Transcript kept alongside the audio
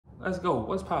Let's go.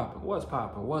 What's popping? What's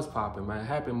popping? What's popping, man?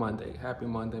 Happy Monday. Happy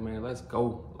Monday, man. Let's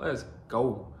go. Let's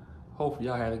go. Hopefully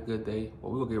y'all had a good day.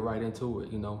 But we'll get right into it,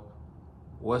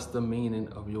 What's the meaning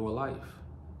of your life?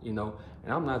 And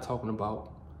I'm not talking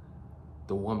about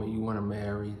the woman you want to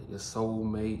marry, your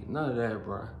soulmate, none of that,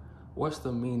 bro. What's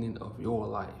the meaning of your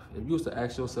life? If you was to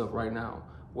ask yourself right now,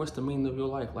 what's the meaning of your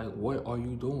life? Like, what are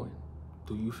you doing?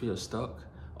 Do you feel stuck?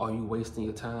 Are you wasting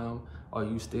your time? Are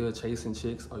you still chasing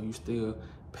chicks? Are you still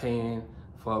paying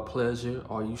for a pleasure?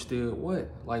 Are you still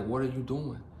what? Like, what are you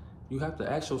doing? You have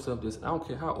to ask yourself this. I don't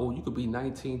care how old. You could be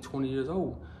 19, 20 years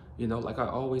old. Like I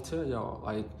always tell y'all,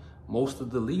 like most of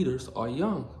the leaders are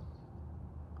young.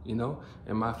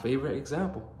 And my favorite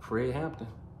example, Fred Hampton,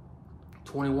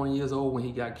 21 years old when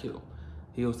he got killed.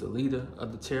 He was the leader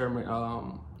of the chairman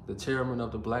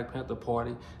of the Black Panther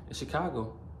Party in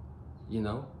Chicago.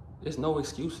 There's no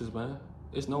excuses, man.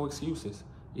 There's no excuses.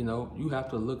 You have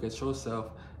to look at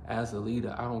yourself as a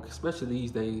leader. Especially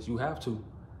these days, you have to,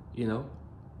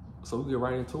 So we get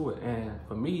right into it. And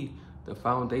for me, the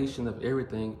foundation of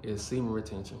everything is semen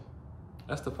retention.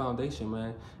 That's the foundation,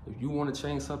 man. If you want to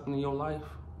change something in your life,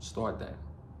 start that.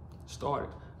 Start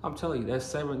it. I'm telling you, that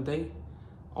seventh day,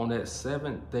 on that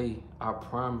seventh day, I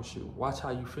promise you, watch how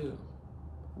you feel.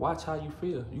 Watch how you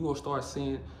feel. You're going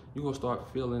to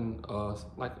start feeling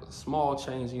like a small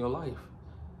change in your life.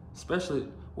 Especially,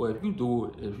 if you do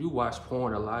it, if you watch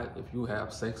porn a lot, if you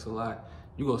have sex a lot,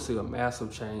 you're going to see a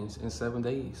massive change in 7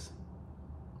 days.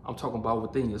 I'm talking about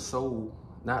within your soul,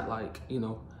 not like,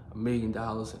 $1 million.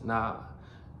 Nah,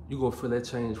 you're going to feel that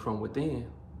change from within.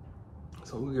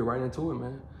 So we get right into it,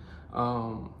 man.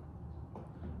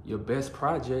 Your best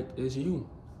project is you.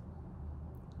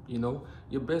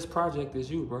 Your best project is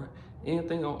you, bro.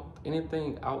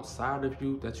 Anything outside of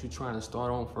you that you're trying to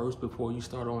start on first before you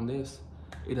start on this,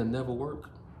 it'll never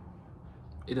work.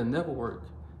 It'll never work.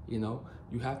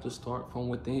 You have to start from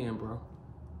within, bro.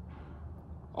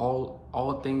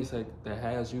 All things that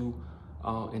has you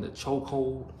in a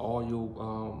chokehold, all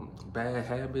your bad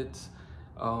habits,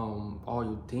 all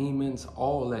your demons,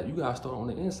 all that, you gotta start on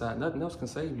the inside. Nothing else can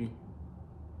save you.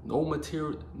 No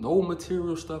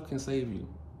material stuff can save you.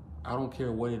 I don't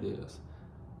care what it is.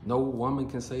 No woman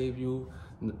can save you.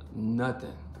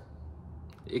 Nothing.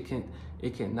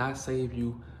 It cannot save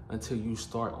you until you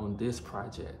start on this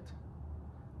project.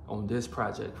 On this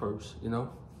project first, And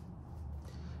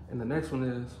the next one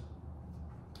is,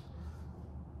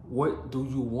 what do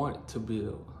you want to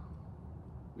build?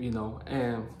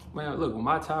 And man, look, with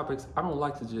my topics, I don't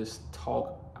like to just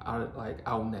talk out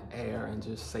in the air and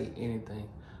just say anything.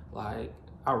 Like,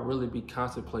 I really be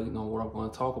contemplating on what I'm going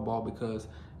to talk about because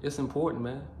it's important,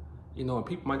 man. And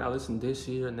people might not listen this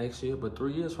year, next year, but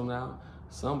 3 years from now,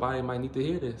 somebody might need to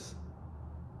hear this.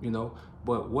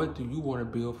 But what do you want to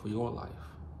build for your life?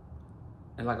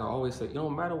 And like I always say, it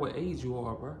don't matter what age you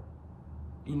are, bro.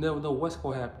 You never know what's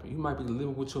going to happen. You might be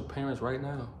living with your parents right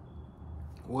now.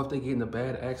 What if they get in a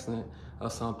bad accident or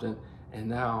something, and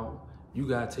now you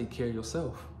got to take care of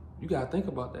yourself? You got to think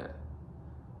about that.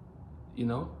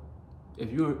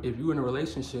 If you're in a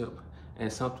relationship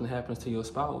and something happens to your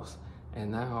spouse,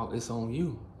 and now it's on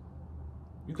you,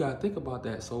 you got to think about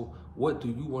that. So what do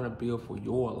you want to build for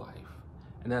your life?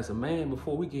 And as a man,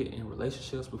 before we get in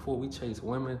relationships, before we chase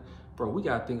women, bro, we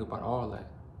got to think about all that.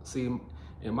 See,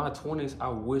 in my 20s, I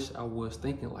wish I was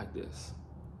thinking like this,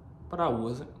 but I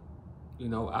wasn't.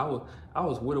 I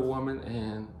was with a woman,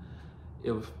 and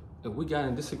if we got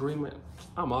in disagreement,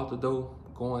 I'm out the door,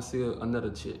 go and see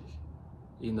another chick.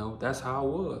 That's how I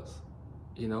was,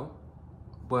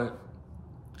 But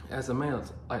as a man,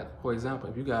 like, for example,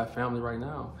 if you got a family right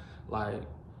now, like,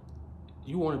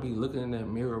 you want to be looking in that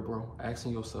mirror, bro,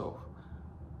 asking yourself,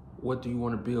 what do you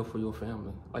want to build for your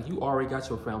family? Like, you already got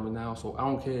your family now, so I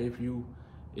don't care if you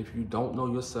don't know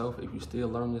yourself, if you still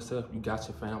learn yourself, you got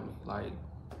your family. Like,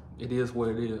 it is what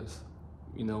it is.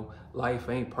 Life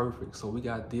ain't perfect, so we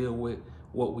got to deal with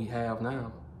what we have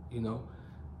now.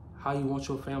 How you want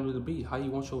your family to be, how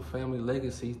you want your family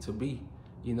legacy to be,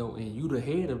 and you the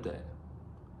head of that.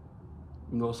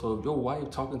 So if your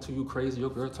wife talking to you crazy, your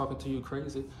girl talking to you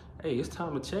crazy, hey, it's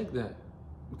time to check that,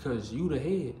 because you the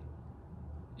head,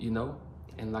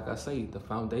 And like I say, the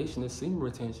foundation is semen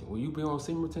retention. When you be on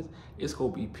semen retention, it's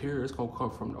going to be pure. It's going to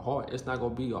come from the heart. It's not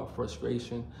going to be off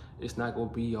frustration. It's not going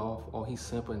to be off, oh, he's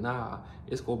simple. Nah,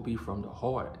 it's going to be from the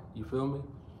heart. You feel me?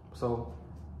 So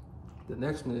the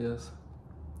next one is,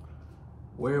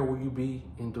 where will you be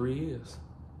in 3 years?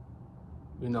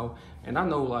 And I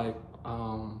know, like,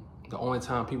 the only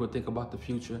time people think about the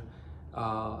future,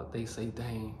 they say,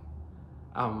 dang,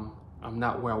 I'm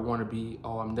not where I want to be,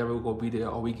 or I'm never gonna be there,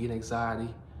 or we get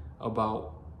anxiety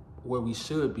about where we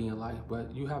should be in life,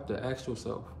 but you have to ask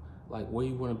yourself, like, where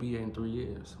you want to be in 3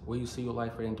 years, where you see your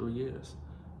life in 3 years.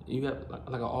 You have,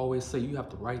 like I always say, you have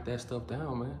to write that stuff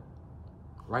down, man.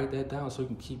 Write that down so you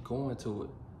can keep going to it.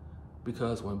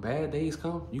 Because when bad days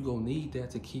come, you gonna need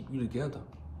that to keep you together.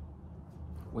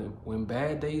 When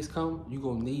bad days come, you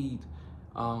gonna need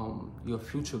your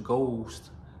future goals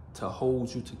to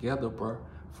hold you together, bro,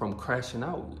 from crashing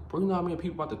out. Bro, you know how many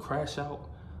people about to crash out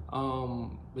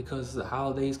because the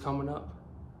holidays coming up?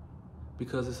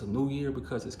 Because it's a new year,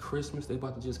 because it's Christmas, they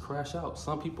about to just crash out.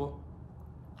 Some people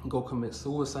go commit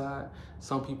suicide.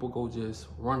 Some people go just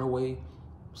run away.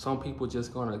 Some people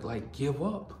just gonna like give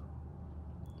up.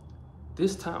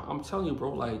 This time, I'm telling you,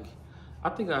 bro, like, I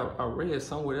think I read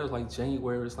somewhere else, like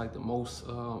January is like the most,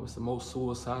 it's the most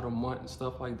suicidal month and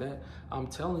stuff like that. I'm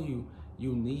telling you,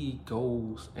 you need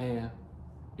goals, and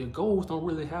your goals don't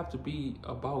really have to be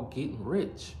about getting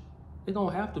rich. It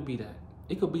don't have to be that.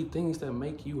 It could be things that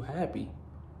make you happy.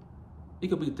 It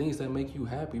could be things that make you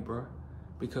happy, bro.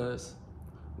 Because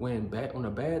when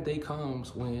a bad day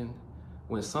comes, when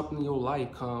something in your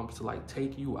life comes to like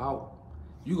take you out,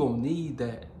 you gonna need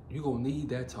that. You gonna need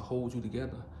that to hold you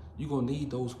together. You gonna need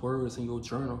those words in your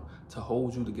journal to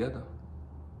hold you together.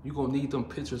 You gonna need them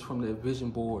pictures from that vision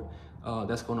board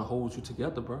that's gonna hold you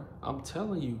together, bro. I'm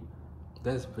telling you,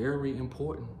 that's very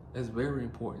important. That's very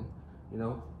important, you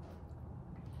know?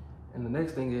 And the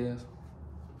next thing is,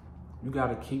 you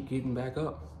gotta keep getting back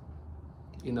up,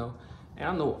 you know? And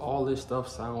I know all this stuff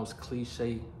sounds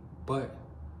cliche, but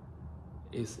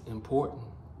it's important.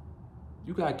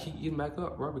 You gotta keep getting back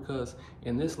up, bro, because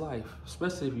in this life,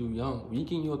 especially if you're young, when you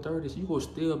get in your 30s, you gonna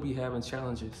still be having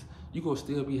challenges. You gonna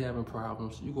still be having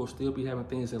problems. You gonna still be having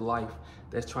things in life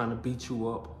that's trying to beat you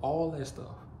up, all that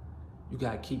stuff. You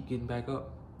gotta keep getting back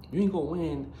up. You ain't gonna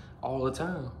win all the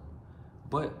time,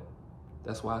 but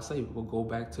that's why I say we'll go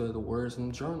back to the words in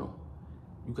the journal.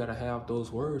 You gotta have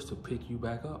those words to pick you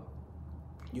back up.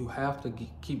 You have to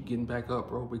keep getting back up,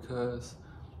 bro, because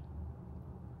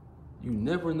you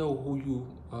never know who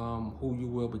you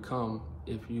will become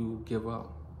if you give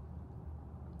up.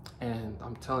 And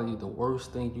I'm telling you, the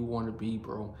worst thing you want to be,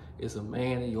 bro, is a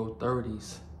man in your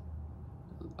 30s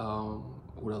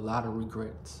with a lot of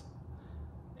regrets.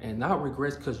 And not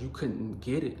regrets because you couldn't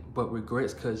get it, but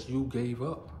regrets because you gave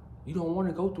up. You don't want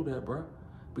to go through that, bro,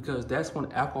 because that's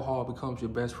when alcohol becomes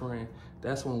your best friend.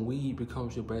 That's when weed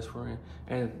becomes your best friend.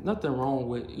 And nothing wrong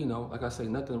with, you know, like I say,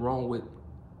 nothing wrong with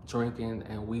drinking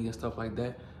and weed and stuff like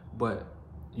that, but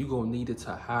you gonna need it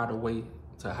to hide away,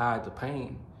 to hide the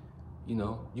pain. You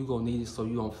know, you gonna need it so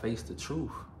you don't face the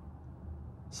truth.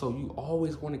 So you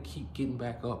always want to keep getting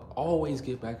back up. Always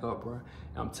get back up, bro. And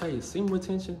I'm telling you, semen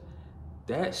retention,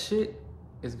 that shit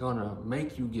is gonna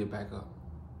make you get back up.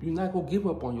 You're not gonna give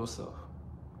up on yourself.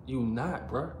 You not,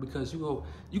 bro, because you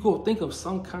go think of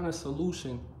some kind of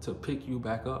solution to pick you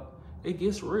back up. It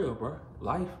gets real, bro.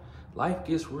 Life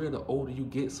gets real the older you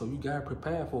get, so you gotta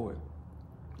prepare for it.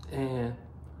 And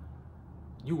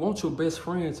you want your best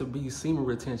friend to be semen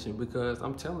retention, because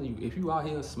I'm telling you, if you out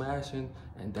here smashing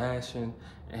and dashing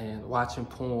and watching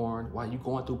porn while you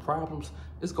going through problems,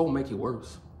 it's gonna make it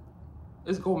worse.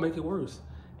 It's gonna make it worse.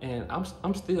 And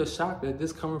I'm still shocked that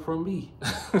this coming from me.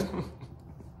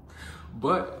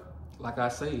 But like I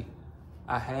say,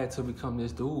 I had to become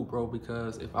this dude, bro,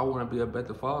 because if I want to be a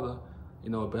better father, you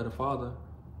know, a better father,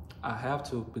 I have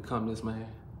to become this man.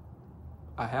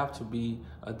 I have to be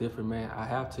a different man. I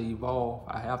have to evolve.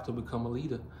 I have to become a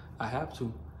leader. I have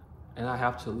to. And I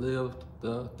have to live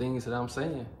the things that I'm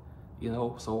saying, you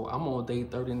know. So I'm on day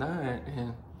 39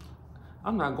 and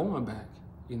I'm not going back,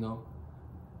 you know.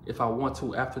 If I want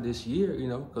to after this year, you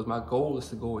know, because my goal is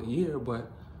to go a year,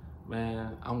 but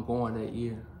man, I'm going that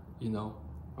year, you know.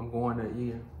 I'm going that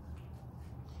year.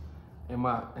 And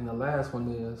the last one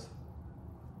is,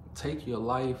 take your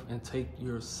life and take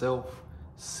yourself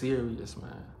serious,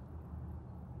 man.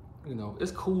 You know,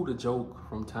 it's cool to joke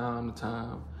from time to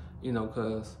time, you know,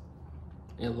 because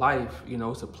in life, you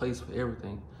know, it's a place for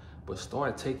everything. But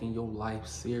start taking your life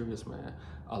serious, man.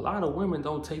 A lot of women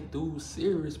don't take dudes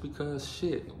serious because,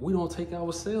 shit, we don't take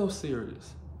ourselves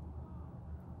serious.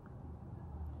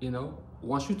 You know,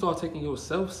 once you start taking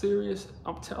yourself serious,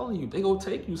 I'm telling you, they gonna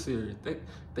take you serious.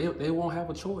 They won't have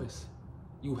a choice.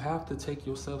 You have to take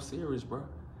yourself serious, bro.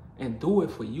 And do it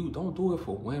for you. Don't do it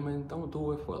for women. Don't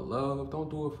do it for love. Don't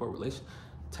do it for relations.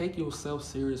 Take yourself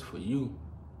serious for you.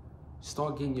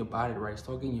 Start getting your body right.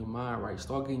 Start getting your mind right.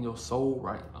 Start getting your soul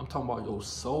right. I'm talking about your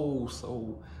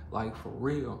soul, like for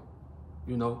real,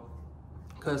 you know?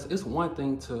 Because it's one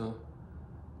thing to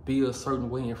be a certain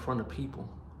way in front of people,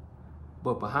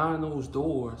 but behind those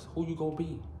doors, who you gonna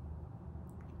be?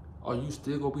 Are you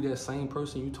still gonna be that same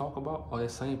person you talk about, or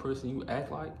that same person you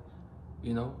act like?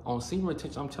 You know, on semen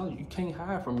retention, I'm telling you, you can't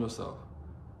hide from yourself.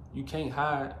 You can't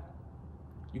hide.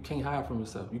 You can't hide from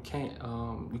yourself. You can't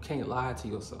lie to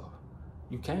yourself.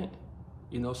 You can't.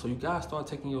 You know, so you gotta start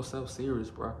taking yourself serious,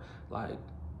 bro. Like,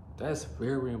 that's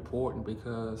very important,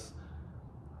 because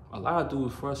a lot of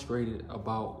dudes frustrated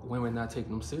about women not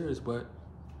taking them serious, but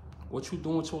what you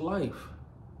doing with your life?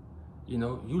 You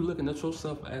know, you looking at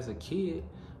yourself as a kid,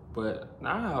 but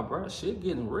nah, bro, shit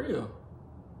getting real.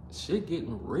 Shit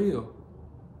getting real.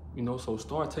 You know, so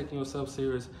start taking yourself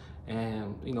serious.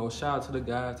 And, you know, shout out to the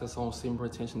guys that's on semen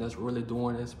retention that's really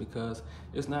doing this, because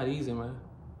it's not easy, man.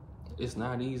 It's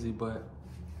not easy, but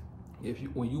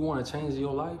when you want to change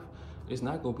your life, it's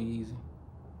not gonna be easy.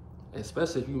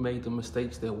 Especially if you made the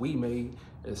mistakes that we made,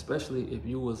 especially if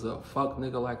you was a fuck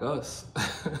nigga like us.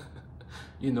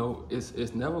 You know,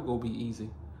 it's never gonna be easy,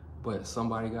 but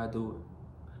somebody gotta do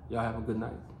it. Y'all have a good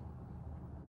night.